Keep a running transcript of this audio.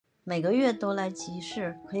每个月都来集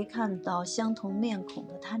市，可以看到相同面孔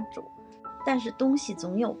的摊主，但是东西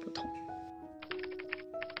总有不同。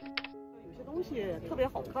有些东西特别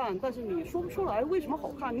好看，但是你说不出来为什么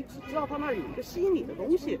好看，你只知道它那儿有一个吸引你的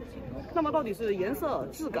东西。那么到底是颜色、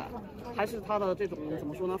质感，还是它的这种怎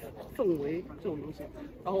么说呢，氛围这种东西？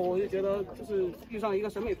然后我就觉得，就是遇上一个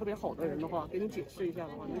审美特别好的人的话，给你解释一下的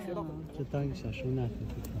话，你能学到很多。这当一个小收纳盒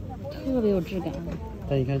特别有质感。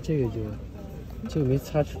但你看这个这个没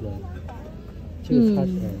擦出来，这个擦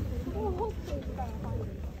出来了。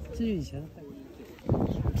这就以前的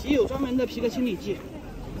皮有专门的皮革清理剂，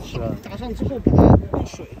是吧？打上之后，把它用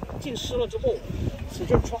水浸湿了之后，使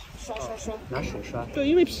劲刷。拿手刷。对，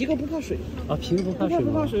因为皮革不怕水。啊，皮革不怕水。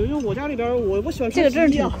不怕水，因为我家里边我喜欢这个真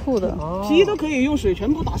是挺酷的。皮都可以用水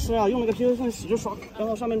全部打湿啊，用那个皮革上使劲刷，然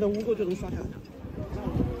后上面的污垢就能刷下来。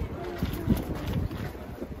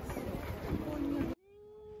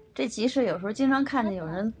这集市有时候经常看见有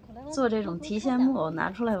人做这种提线木偶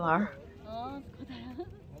拿出来玩。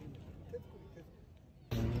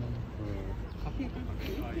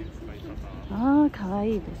啊，可愛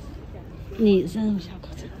いです。你真小口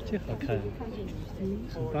子。这好看。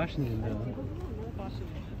是80年代。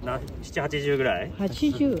7、80ぐらい。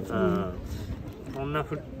80。そんな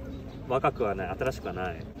若くはない、新しくは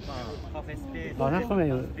ない。网上后面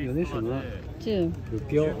有那什么，这有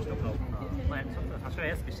标。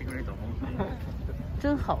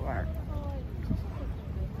真好玩。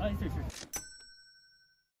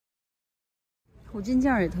虎金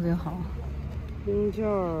件也特别好。金件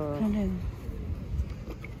儿。看这个。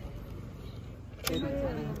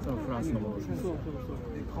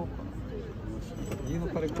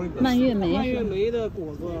蔓越莓。蔓越莓的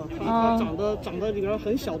果子，它长得里边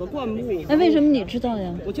很小的灌木。哎，为什么你知道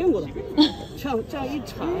呀？我见过的，这样一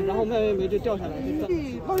铲，然后蔓越莓就掉下来。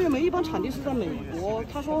蔓越莓一般产地是在美国，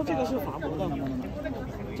他说这个是法国的，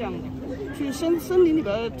这样的。去森林里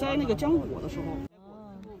边摘那个浆果的时候。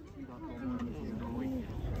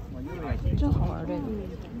真好玩这个。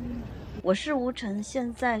我是吴晨，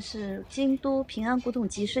现在是京都平安古董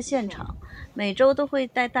集市现场，每周都会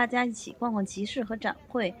带大家一起逛逛集市和展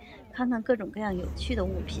会，看看各种各样有趣的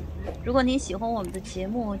物品。如果您喜欢我们的节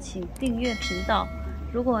目，请订阅频道。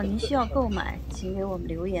如果您需要购买，请给我们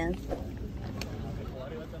留言。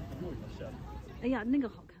哎呀，那个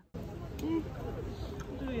好看。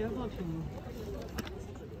这个颜色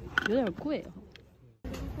有点贵哈。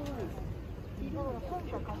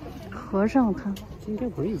合上我看，应该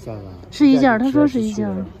不是一件吧？是一件，他说是一件。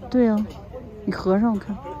对呀，你合上我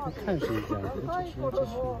看。看是一件，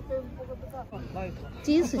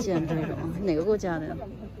第一次见这种，哪个国家的呀？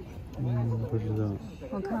不知道。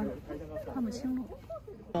我看不清楚。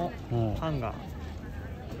パンが。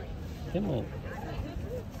でも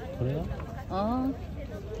これは？哦。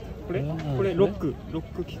これロック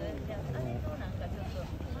機。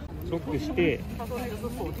ロックして，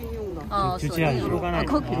就这样，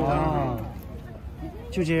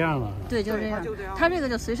就这样了。对，就这样。它这个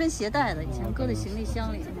就随身携带的，以前搁在行李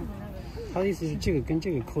箱里。他的意思是这个跟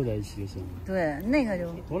这个扣在一起就行了。对，那个就。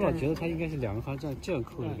我老觉得它应该是两个花这样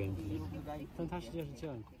扣的感觉，但它实际上是这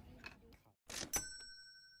样。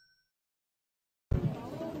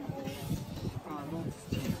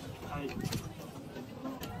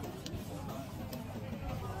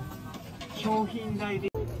商品台的。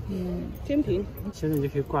天平。现在就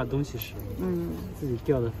可以挂东西使。自己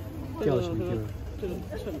吊的什么地方？这个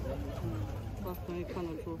秤。可以看得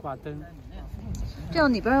出。挂灯。这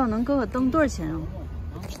样里边要能搁个灯，多少钱啊？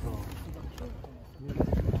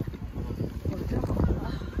真好。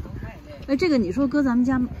哎，这个你说搁咱们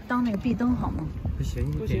家当那个壁灯好吗？不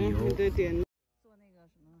行，不行，你得点。做那个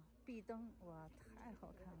什么壁灯，哇，太好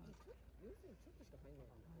看了。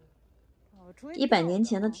100年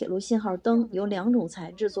前的铁路信号灯由2种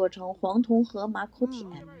材质做成黄铜和马口铁，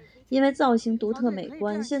因为造型独特美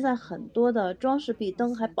观，现在很多的装饰壁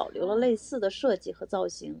灯还保留了类似的设计和造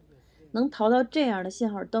型。能淘到这样的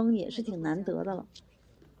信号灯也是挺难得的了。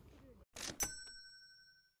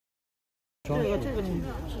这个挺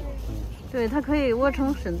对，它可以窝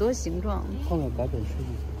成很多形状，放在白本书里。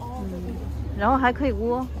然后还可以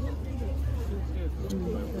窝。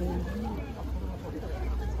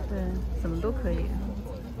对，怎么都可以。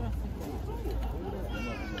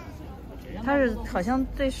它是好像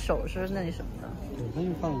对手是那什么的。对，它就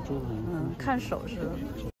放在桌子上。看手势。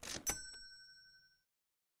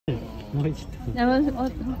もう一度。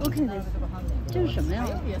OK です。这是什么呀？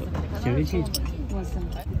显微镜。哇塞！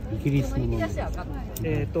イギリスのもの。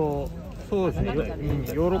そうですね。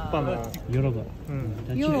ヨーロッパの。ヨーロッ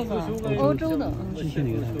パ。欧洲的。之前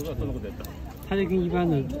那个。它这跟一般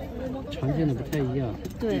的常见的不太一样。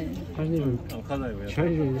对，它是那种全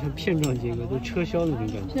是这种像片状结构，都车销那种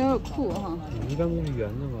感觉。这有点酷哈。一般都是圆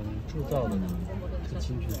的嘛，铸造的，特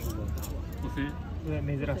精致铸造。珍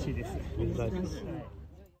しいです。珍しい。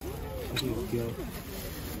这个标。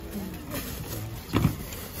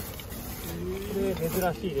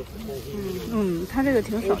珍しいです。它这个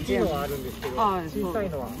挺少见的。啊，小さい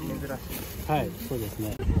のは珍しい。はい、そうです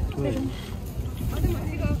ね。对。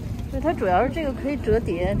对，它主要是这个可以折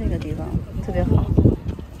叠，这个地方特别好。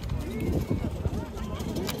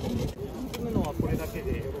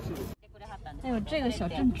哎呦，这个小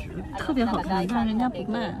镇纸特别好看，但是人家不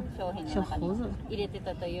卖，小猴子，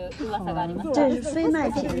好玩吗？这是非卖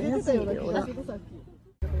品，人家自己留的。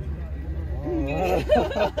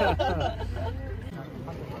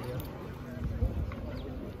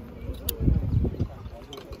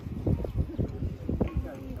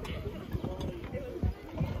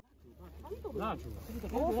ろ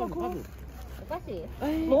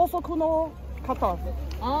うそくの型でし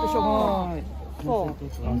ょ。そう。ろ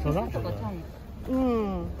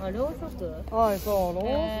うそく。はい、そう、ろうそく。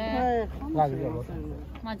はい。蜡烛叫罗宋。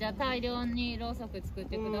まあじゃあ大量にろうそく作っ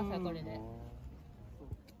てくださいこれで。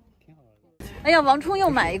哎呀，王冲又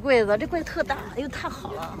买一柜子，这柜子特大，哎呦太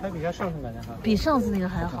好了，还比较上次买的好。比上次那个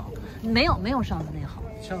还好，没有上次那好。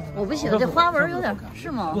我不喜欢这花纹有点，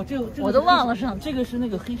是吗？我都忘了上次。这个是那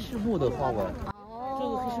个黑柿木的花纹。这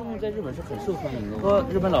个黑柿木在日本是很受欢迎的，和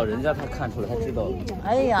日本老人家他看出来，他知道。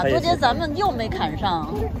哎呀，多杰咱们又没赶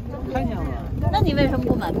上。看见了。那你为什么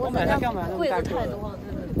不买？我咱家柜子太多了，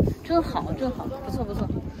对，真好，不错。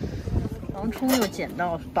王冲又捡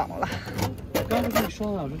到宝了。我刚才跟你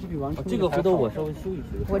说了，我说这比王冲。这个回头我稍微修一修。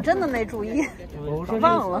我真的没注意，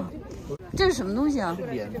忘了。这是什么东西啊？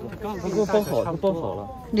帘子，他给我包好，他包好了。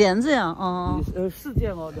帘子呀，哦。4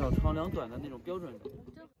件哦，2长2短的那种标准。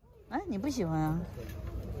哎，你不喜欢啊？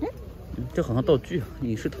哎，这好像道具，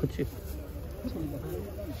影视道具。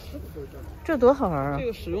这多好玩啊！这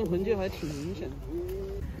个使用痕迹还挺明显的。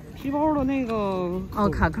皮包的那个哦，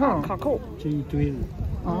卡扣，这一堆的。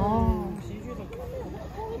哦。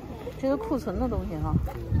这个库存的东西哈。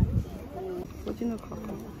合金的卡扣。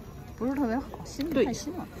不是特别好，新的太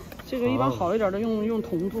新了。这个一般好一点的用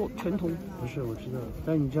铜做，全铜。不是，我知道，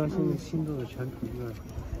但你知道现在新做的全铜的。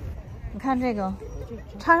你看这个，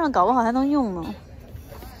插上搞不好还能用呢，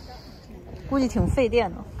估计挺费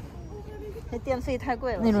电的。这电费太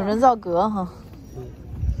贵了。那种人造革哈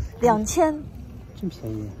，2000，真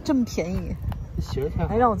便宜，这么便宜。鞋太好。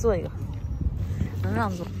还让我做一个，能让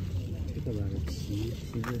做。这个吧，皮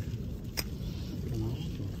的，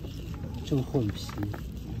正混皮。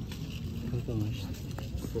这干嘛是？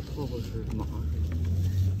手套或是麻。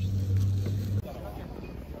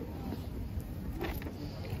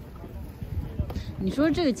你说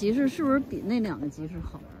这个集市是不是比那2个集市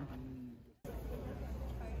好玩？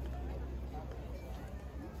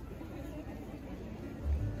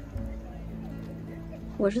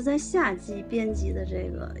我是在夏季编辑的这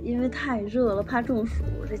个，因为太热了，怕中暑，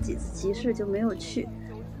这几次集市就没有去。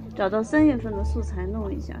找到3月份的素材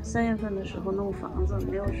弄一下，3月份的时候弄房子，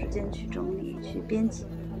没有时间去整理去编辑。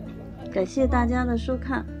感谢大家的收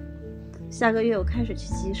看，下个月我开始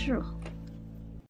去集市了。